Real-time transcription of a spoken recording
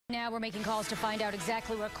Now we're making calls to find out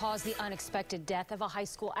exactly what caused the unexpected death of a high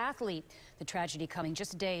school athlete. The tragedy coming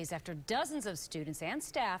just days after dozens of students and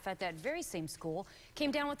staff at that very same school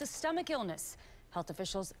came down with a stomach illness. Health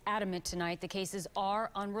officials adamant tonight the cases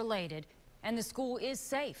are unrelated and the school is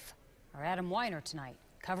safe. Our Adam Weiner tonight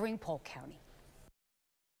covering Polk County.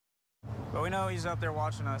 But we know he's up there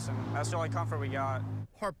watching us, and that's the only comfort we got.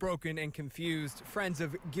 Heartbroken and confused, friends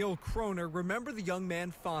of Gil Kroner remember the young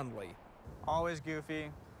man fondly. Always goofy.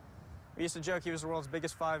 We used to joke he was the world's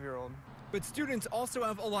biggest 5-year-old. But students also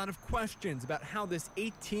have a lot of questions about how this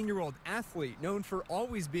 18-year-old athlete, known for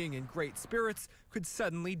always being in great spirits, could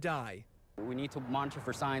suddenly die. We need to monitor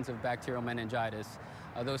for signs of bacterial meningitis.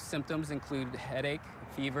 Those symptoms include headache,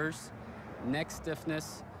 fevers, neck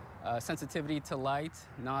stiffness, sensitivity to light,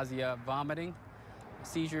 nausea, vomiting,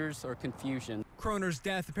 seizures, or confusion. Kroner's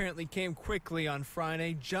death apparently came quickly on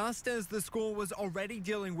Friday, just as the school was already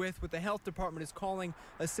dealing with what the health department is calling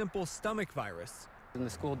a simple stomach virus. And the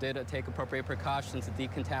school did take appropriate precautions to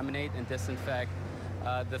decontaminate and disinfect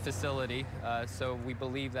the facility. So we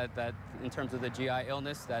believe that in terms of the GI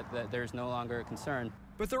illness, that there's no longer a concern.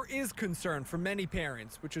 But there is concern for many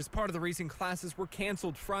parents, which is part of the reason classes were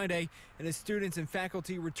canceled Friday. And as students and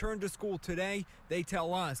faculty return to school today, they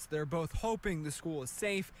tell us they're both hoping the school is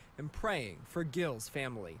safe and praying for Gil's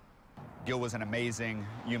family. Gil was an amazing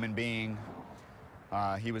human being.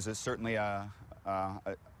 He was certainly a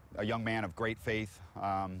young man of great faith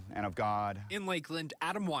and of God. In Lakeland,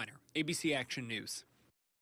 Adam Weiner, ABC Action News.